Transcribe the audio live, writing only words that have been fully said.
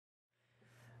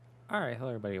Alright, hello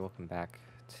everybody, welcome back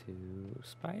to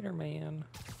Spider-Man.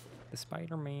 The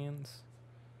Spider-Mans.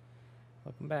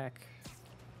 Welcome back.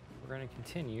 We're going to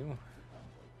continue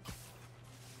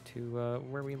to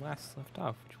where we last left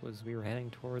off, which was we were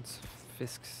heading towards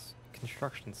Fisk's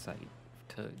construction site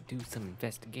to do some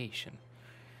investigation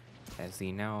as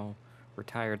the now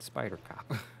retired Spider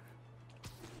Cop.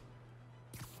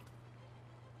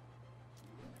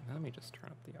 Let me just turn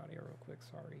up the audio real quick,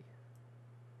 sorry.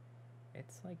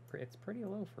 It's pretty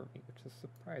low for me, which is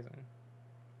surprising.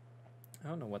 I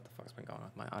don't know what the fuck's been going on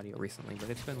with my audio recently, but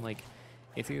it's been like,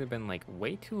 it's either been like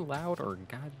way too loud or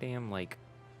goddamn like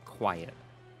quiet.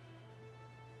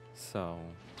 So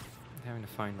I'm having to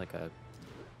find like a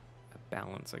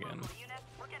balance again.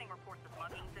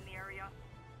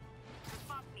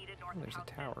 Oh, there's a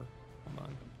tower. Hold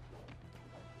on.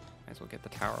 Might as well get the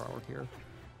tower over here.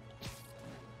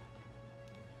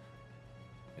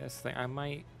 This thing,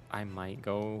 I might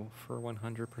go for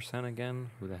 100% again.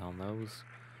 Who the hell knows?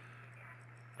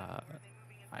 I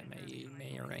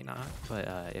may or may not,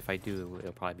 but if I do,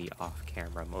 it'll probably be off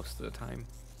camera most of the time.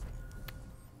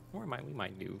 Or we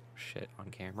might do shit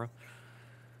on camera.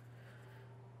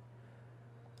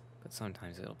 But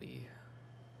sometimes it'll be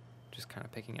just kind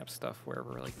of picking up stuff where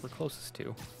we're closest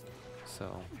to.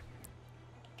 So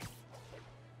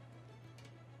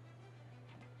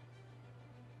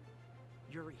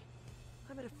Yuri,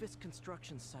 I'm at a Fisk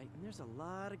construction site, and there's a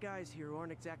lot of guys here who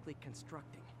aren't exactly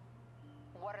constructing.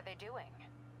 What are they doing?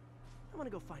 I want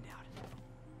to go find out.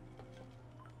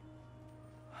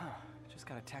 Huh, just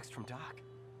got a text from Doc.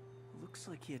 Looks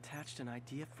like he attached an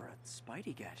idea for a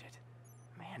Spidey gadget.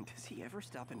 Man, does he ever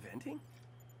stop inventing?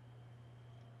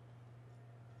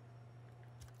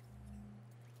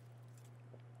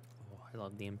 oh, I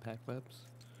love the impact webs.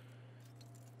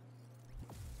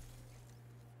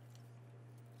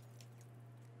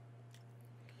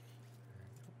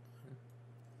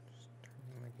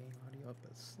 Up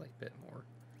a slight bit more,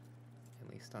 at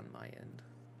least on my end,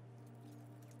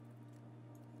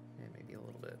 and maybe a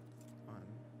little bit on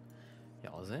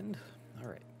y'all's end. All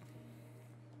right.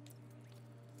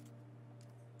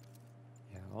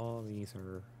 Yeah, all these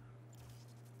are.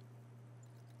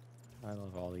 I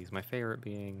love all these. My favorite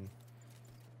being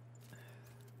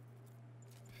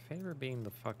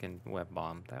the fucking web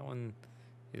bomb. That one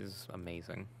is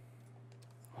amazing.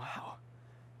 Wow,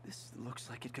 this looks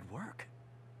like it could work.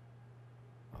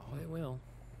 Oh, it will.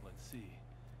 Let's see.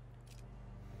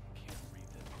 Can't read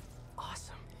them.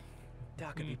 Awesome.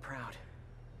 Doc would be proud.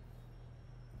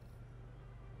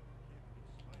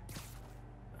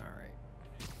 All right.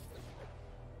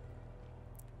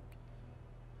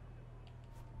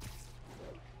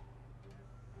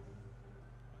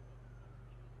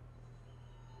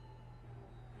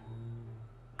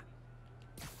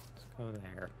 Let's go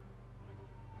there.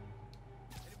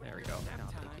 There we go. Now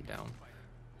I'll take you down.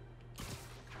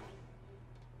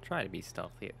 Try to be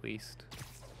stealthy at least.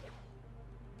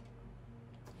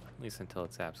 At least until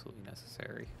it's absolutely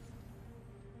necessary.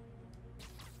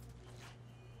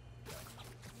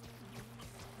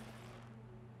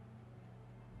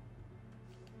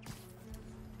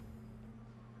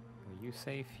 Are you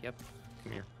safe? Yep.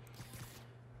 Come here.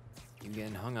 You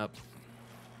getting hung up.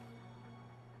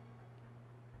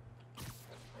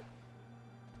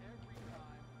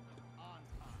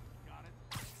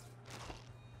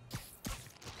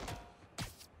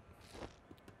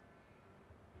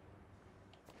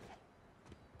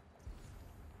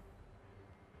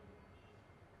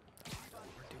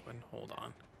 Hold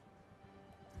on.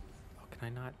 Oh, can I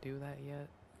not do that yet?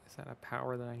 Is that a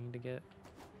power that I need to get?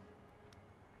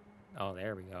 Oh,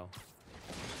 there we go.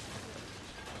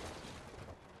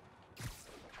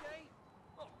 Okay.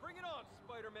 Oh, bring it on,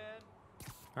 Spider-Man.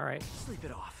 All right. Sleep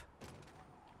it off.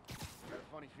 Got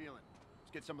a funny feeling.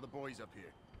 Let's get some of the boys up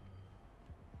here.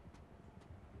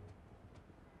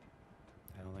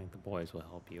 I don't think the boys will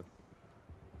help you.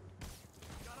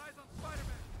 Got eyes on Spider-Man.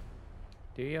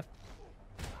 Do you?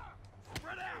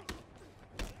 Spread out.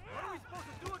 What are we supposed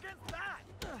to do against that?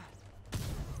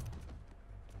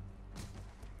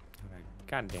 Okay.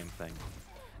 Goddamn thing.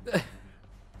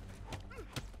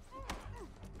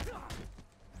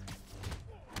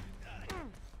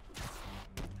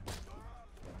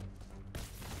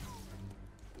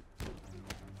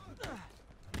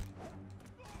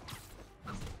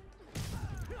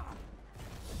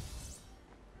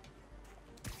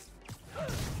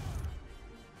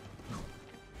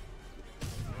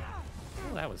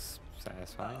 Oh, that was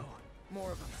satisfying. Oh,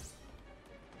 more of them.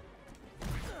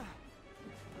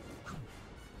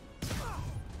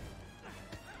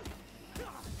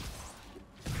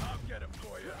 I'll get him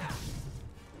for you.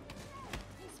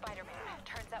 Spider-Man,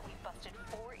 turns out we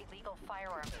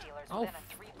dealers Oh, within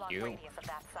a 3-block you. radius of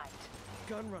that site.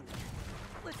 Gun running.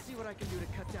 Let's see what I can do to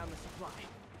cut down the supply.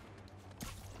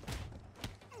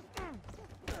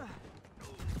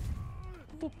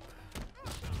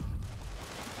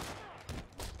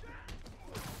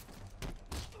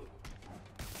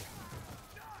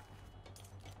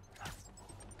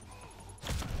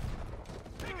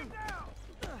 Take him down!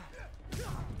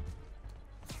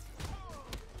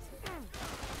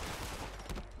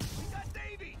 We got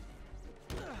Davey!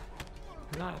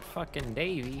 Not fucking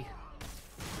Davy.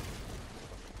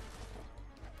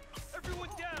 Everyone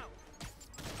down!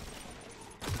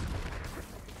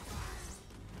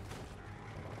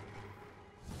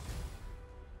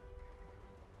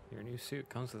 Your new suit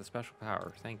comes with a special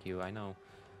power. Thank you, I know.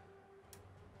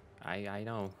 I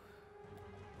know.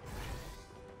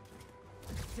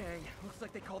 Dang, looks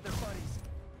like they called their buddies.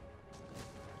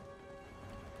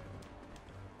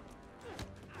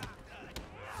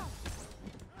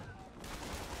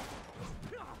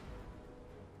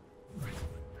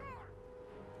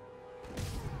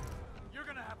 You're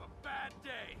gonna have a bad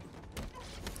day!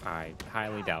 I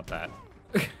highly doubt that.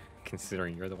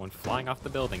 Considering you're the one flying off the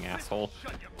building, asshole.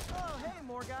 Shut your... Oh, hey,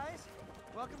 more guys.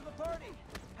 Welcome to the party.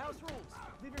 House rules.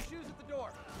 Leave your shoes at the door.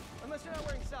 Unless you're not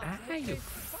wearing socks. in Ah, which you case, buy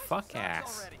some fuck socks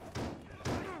ass. already.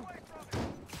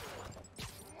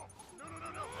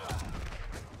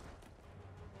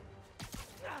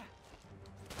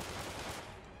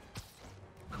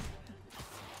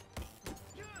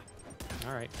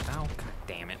 Alright. Ow, god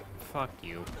damn it. Fuck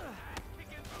you.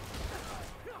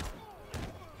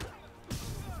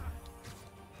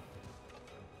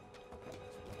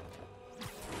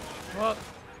 Well,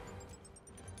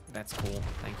 that's cool.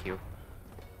 Thank you.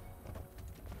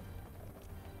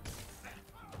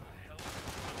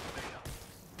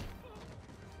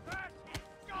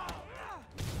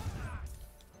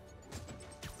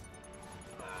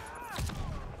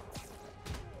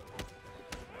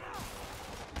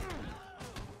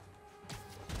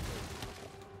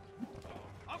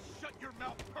 I'll shut your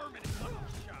mouth permanently!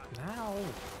 Ow.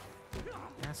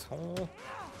 Asshole.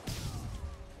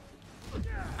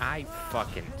 I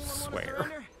fucking swear.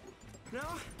 Surrender?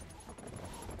 No?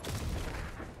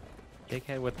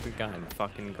 Dickhead with the gun.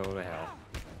 Fucking go to hell.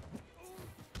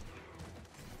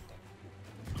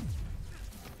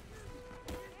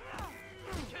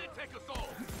 You can't take us all!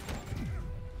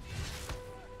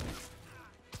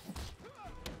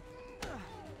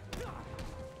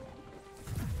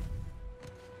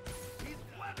 He's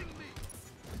webbing me!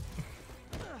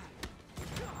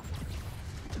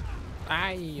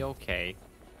 Okay.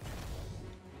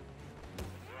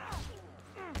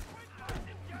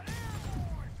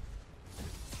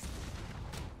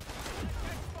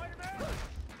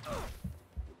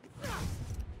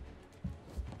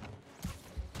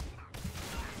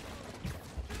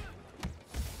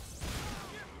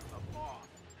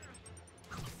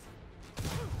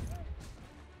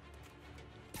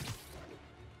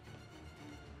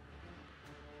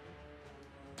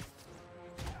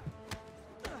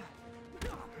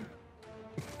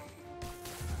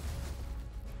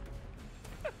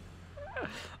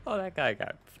 Oh, that guy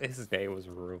got... His day was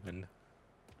ruined.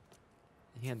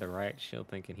 He had the riot shield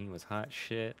thinking he was hot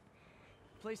shit.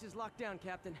 Place is locked down,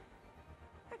 Captain.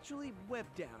 Actually,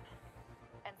 webbed down.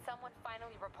 And someone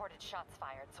finally reported shots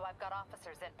fired, so I've got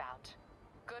officers inbound.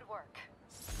 Good work.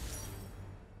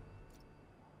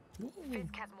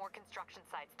 Fisk has more construction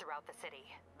sites throughout the city,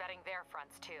 vetting their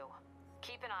fronts too.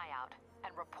 Keep an eye out,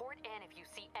 and report in if you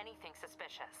see anything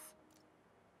suspicious.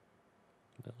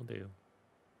 Will do.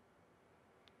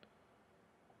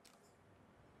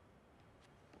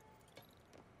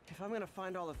 If I'm gonna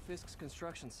find all of Fisk's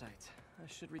construction sites, I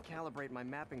should recalibrate my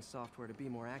mapping software to be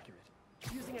more accurate.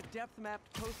 Using a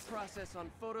depth-mapped post-process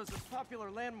on photos of popular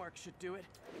landmarks should do it.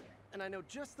 And I know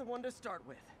just the one to start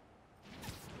with.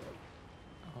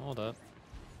 Hold up.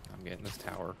 I'm getting this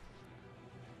tower.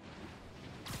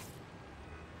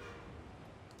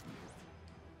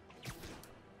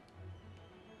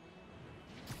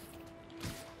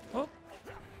 Oh.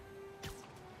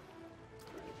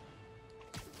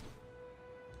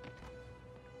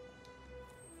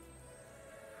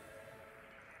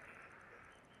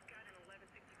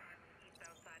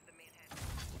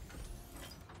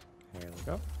 There we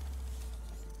go.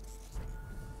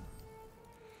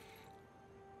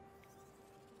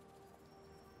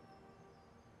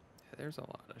 Yeah, there's a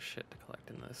lot of shit to collect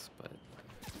in this, but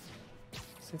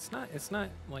it's not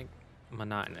like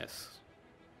monotonous.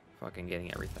 Fucking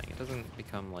getting everything. It doesn't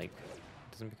become like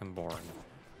boring.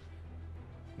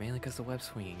 Mainly because the web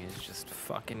swinging is just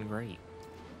fucking great.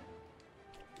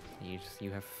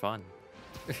 You have fun.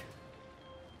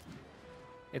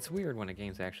 It's weird when a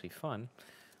game's actually fun.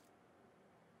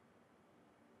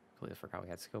 Completely forgot we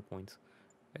had skill points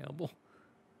available.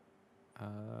 Yeah,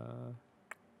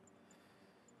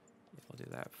 we'll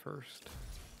do that first.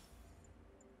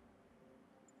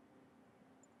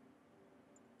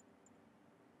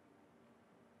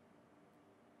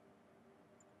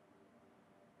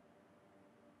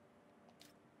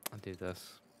 I'll do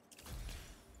this.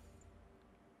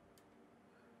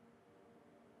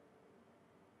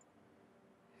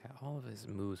 Yeah, all of his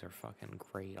moves are fucking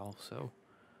great also.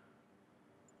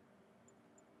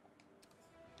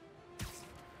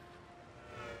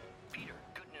 Peter,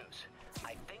 good news.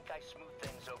 I think I smoothed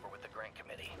things over with the grant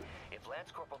committee. If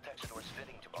Lance Corporal Texador's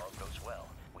fitting tomorrow goes well,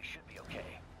 we should be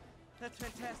okay. That's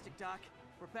fantastic, Doc.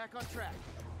 We're back on track.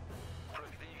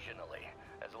 Provisionally,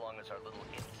 as long as our little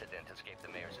incident escaped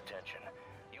the mayor's attention.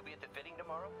 You'll be at the fitting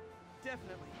tomorrow?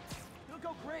 Definitely. It'll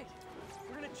go great.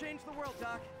 We're gonna change the world,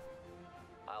 Doc.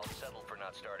 I'll settle for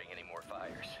not starting any more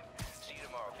fires. See you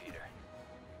tomorrow, Peter.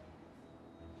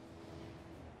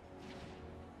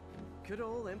 Good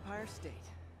old Empire State.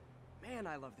 Man,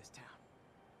 I love this town.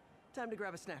 Time to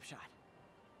grab a snapshot.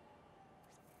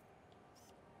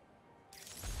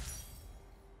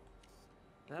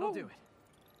 That'll do it.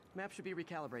 Map should be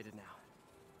recalibrated now.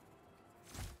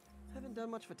 Haven't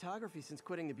done much photography since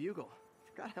quitting the Bugle.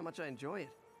 Forgot how much I enjoy it.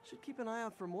 Should keep an eye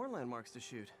out for more landmarks to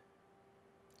shoot.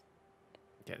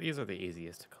 Yeah, these are the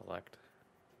easiest to collect.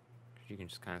 You can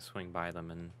just kind of swing by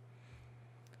them and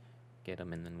get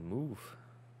them and then move.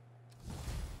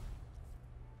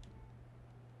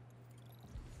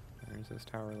 Where's this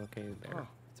tower located? There. Oh,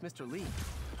 it's Mr. Lee.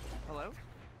 Hello?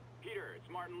 Peter, it's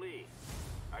Martin Lee.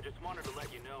 I just wanted to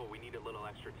let you know we need a little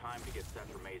extra time to get set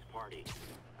for May's party.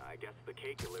 I guess the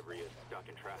cake delivery is stuck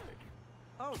in traffic.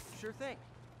 Oh, sure thing.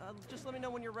 Just let me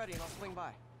know when you're ready and I'll swing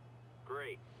by.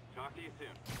 Great. Talk to you soon.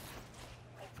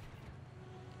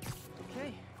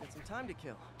 Okay, got some time to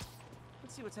kill.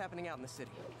 Let's see what's happening out in the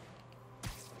city.